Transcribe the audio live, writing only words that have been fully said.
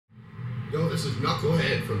Yo, this is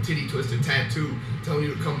Knucklehead from Titty Twister Tattoo telling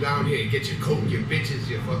you to come down here and get your coke, your bitches,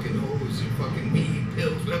 your fucking hoes, your fucking weed,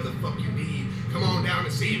 pills, whatever the fuck you need. Come on down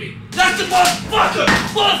and see me. That's the motherfucker!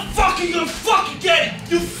 Motherfucker, you gonna fucking get it!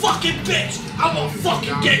 You fucking bitch! I'm gonna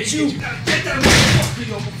fucking get you! Get that motherfucker,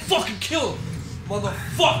 yo! I'm gonna fucking kill him!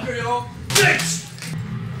 Motherfucker, yo! Bitch!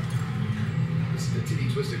 This is the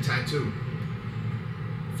Titty Twister Tattoo.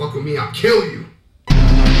 Fuck with me, I'll kill you.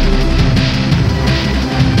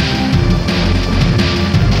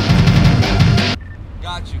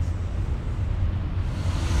 Got you.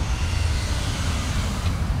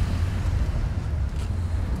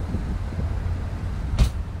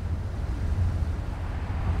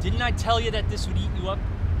 Didn't I tell you that this would eat you up?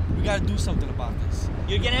 We gotta do something about this.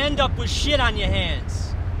 You're gonna end up with shit on your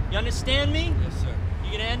hands. You understand me? Yes, sir.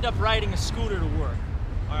 You're gonna end up riding a scooter to work.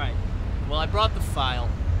 All right. Well, I brought the file.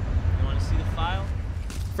 You wanna see the file?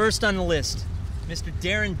 First on the list, Mr.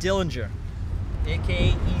 Darren Dillinger, aka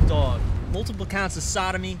E-Dog. Multiple counts of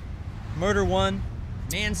sodomy, murder 1,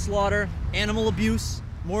 manslaughter, animal abuse,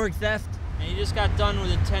 morgue theft, and he just got done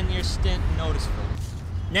with a 10-year stint in Noticeville.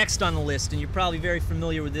 Next on the list, and you're probably very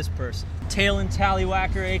familiar with this person, Talon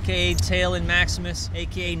Tallywhacker, aka Talon Maximus,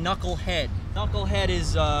 aka Knucklehead. Knucklehead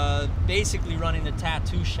is basically running the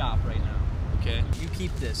tattoo shop right now. Okay. You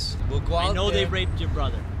keep this. We'll go out I know there. they raped your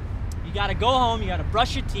brother. You gotta go home, you gotta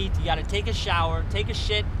brush your teeth, you gotta take a shower, take a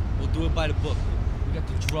shit. We'll do it by the book. We got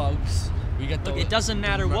the drugs. We got the... Look, it doesn't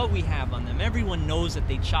matter what we have on them. Everyone knows that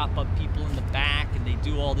they chop up people in the back and they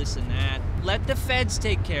do all this and that. Let the feds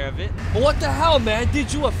take care of it. But what the hell, man?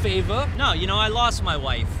 Did you a favor? No, you know, I lost my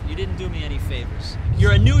wife. You didn't do me any favors.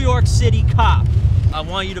 You're a New York City cop. I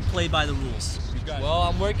want you to play by the rules. Well,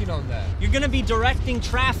 I'm working on that. You're gonna be directing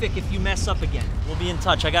traffic if you mess up again. We'll be in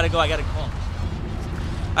touch. I gotta go, I gotta call.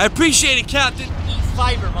 I appreciate it, Captain. Eat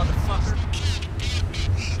fiber, motherfucker.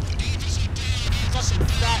 Fucking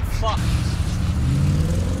fat fuck.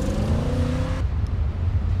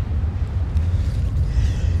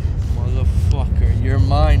 Motherfucker, you're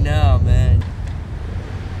mine now, man.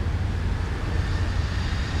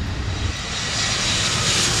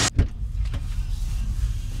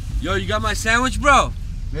 Yo, you got my sandwich, bro?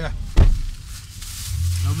 Yeah.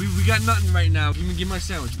 No, we got nothing right now. Give me my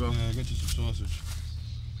sandwich, bro. Yeah, I got you some sausage.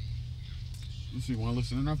 Let's see, wanna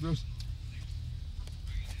listen in after this?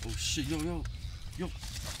 Oh shit, yo. Yeah,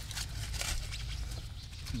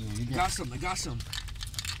 you I got some.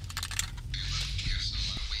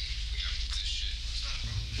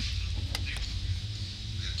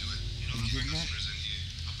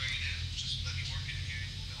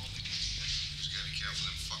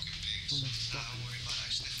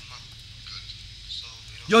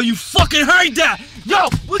 Yo, you fucking heard that! Yo,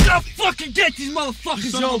 we're gonna fucking get these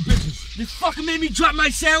motherfuckers, yo! They fucking made me drop my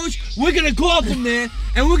sandwich. We're gonna go up in there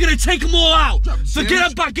and we're gonna take them all out.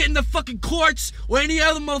 Forget about getting the fucking courts or any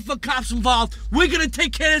other motherfucking cops involved. We're gonna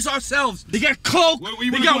take care of this ourselves. They got coke, they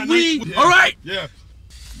got weed, yeah. alright? Yeah.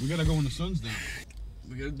 We gotta go when the sun's down.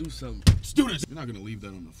 We gotta do something. Students! You're not gonna leave that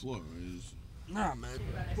on the floor, right? Nah, man.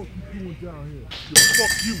 What the fuck you doing down here?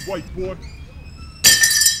 Fuck you, white boy.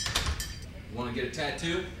 Want to get a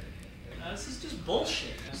tattoo? This is just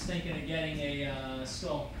bullshit. I was thinking of getting a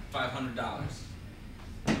skull. $500.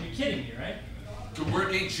 You're kidding me, right? The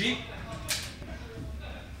work ain't cheap.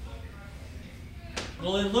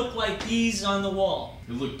 Well, it looked like these on the wall.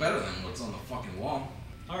 It look better than what's on the fucking wall.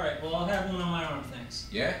 All right, well, I'll have one on my arm, thanks.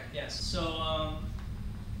 Yeah? Yes. So,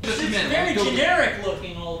 Just a it's minute. very Go- generic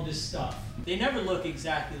looking, all of this stuff. They never look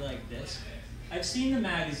exactly like this. I've seen the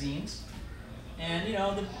magazines, and you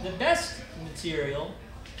know, the best material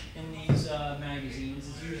in these magazines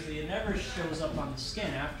is usually it never shows up on the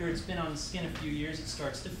skin. After it's been on the skin a few years, it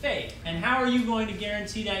starts to fade. And how are you going to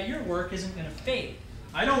guarantee that your work isn't going to fade?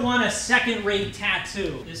 I don't want a second-rate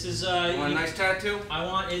tattoo. This is You want a nice tattoo? I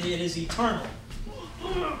want it is eternal.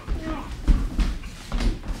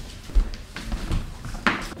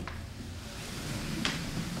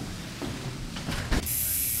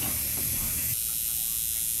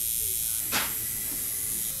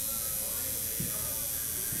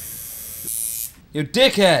 You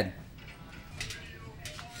dickhead!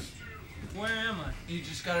 Where am I? You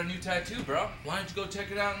just got a new tattoo, bro. Why don't you go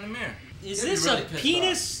check it out in the mirror? Is You'll be this really a pissed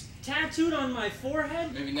penis tattooed on my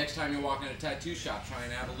forehead? Maybe next time you're walking in a tattoo shop, try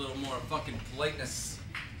and add a little more fucking politeness.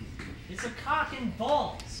 It's a cock and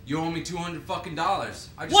balls. You owe me $200 fucking dollars.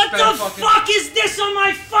 I just What spent the fucking... fuck is this on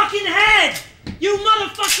my fucking head? You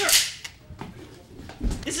motherfucker!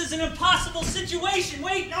 This is an impossible situation.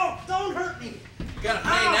 Wait, no, don't hurt me. You gotta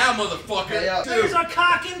pay now, motherfucker. There's a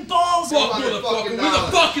cock and balls. Fuck, motherfucker. Where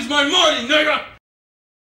the fuck is my money, nigga?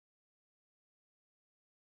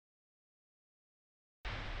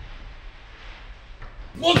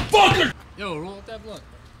 Motherfucker! Yo, roll up that blunt.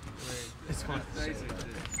 It's fine.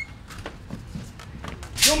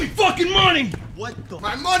 Show me fucking money! What the?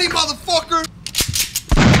 My money, motherfucker!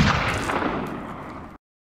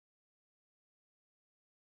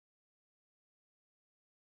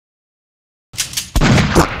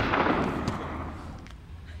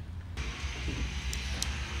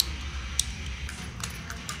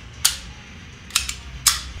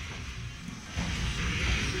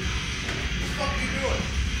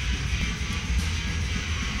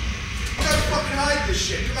 Hide this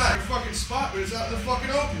shit. Come on, your fucking spot, but it's out in the fucking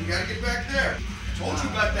open. You gotta get back there. I told you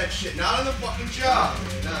about that shit. Not on the fucking job.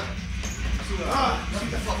 Nah. What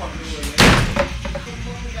the fuck I'm doing, man? Come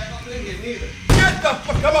fucking back up in here, neither. Get the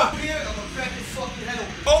fuck, come on. Here, I'm gonna crack your fucking head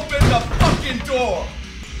open. Open the fucking door.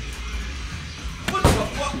 What the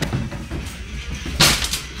fuck?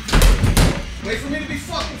 Wait for me to be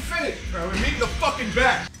fucking finished. Alright, we're meeting the fucking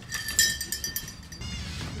back.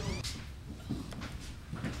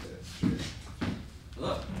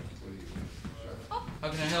 Hello. How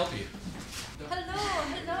can I help you?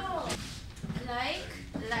 Hello.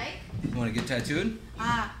 Like? You want to get tattooed?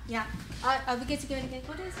 Yeah. Begitu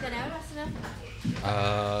kode sekarang sudah.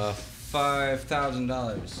 $5,000.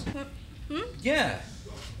 Yeah.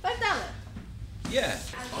 $5. Yeah.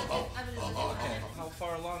 Oh. Okay. How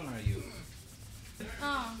far along are you?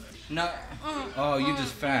 Oh. No. Oh, you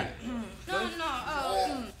just fat. No.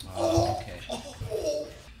 Oh, okay.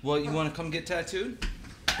 Well, you want to come get tattooed?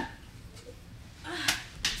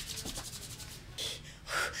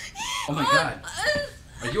 Oh my God.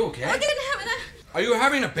 Are you okay? Are you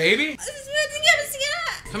having a baby?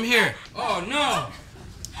 Come here. Oh no.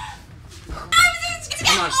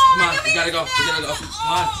 Come on. We gotta go. Come on.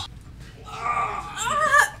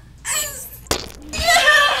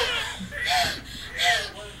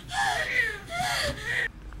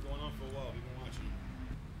 Going on for a while. We've been watching.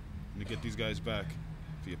 Let me get these guys back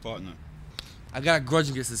for your partner. I got a grudge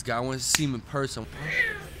against this guy. I want to see him in person.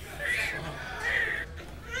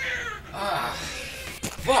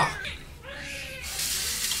 Fuck.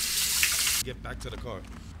 Get back to the car.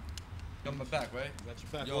 Got my back, right? Got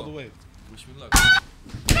your back Yo. all the way. Wish me luck.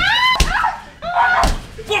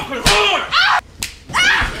 Fucking hard!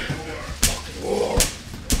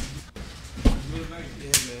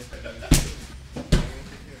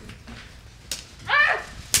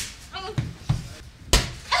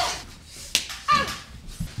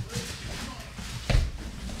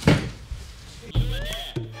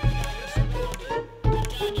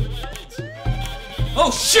 Oh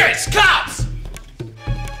shit! It's cops!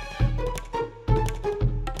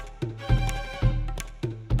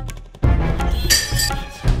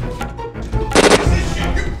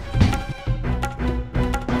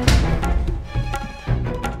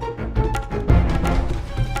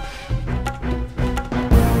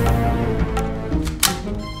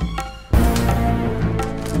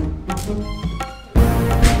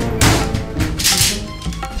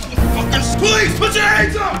 Police, put your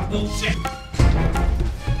hands up! Oh shit!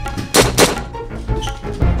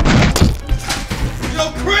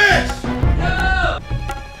 Yo, Chris!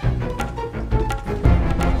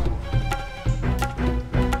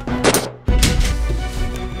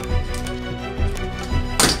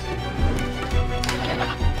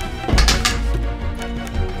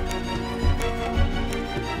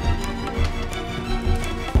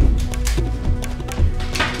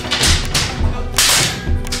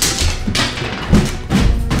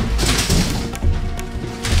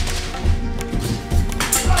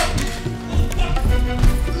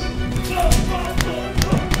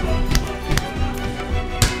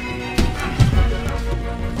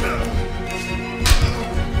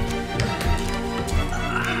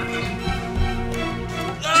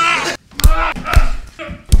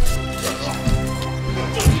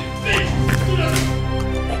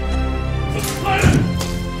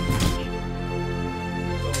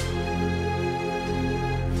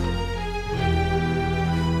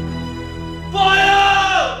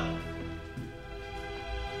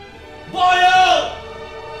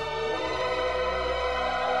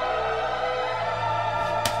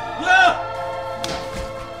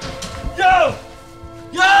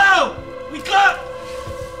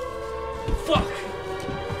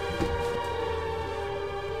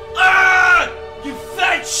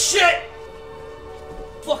 Shit!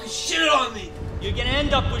 Fucking shit on me! You're gonna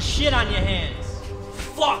end up with shit on your hands.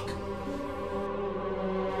 Fuck!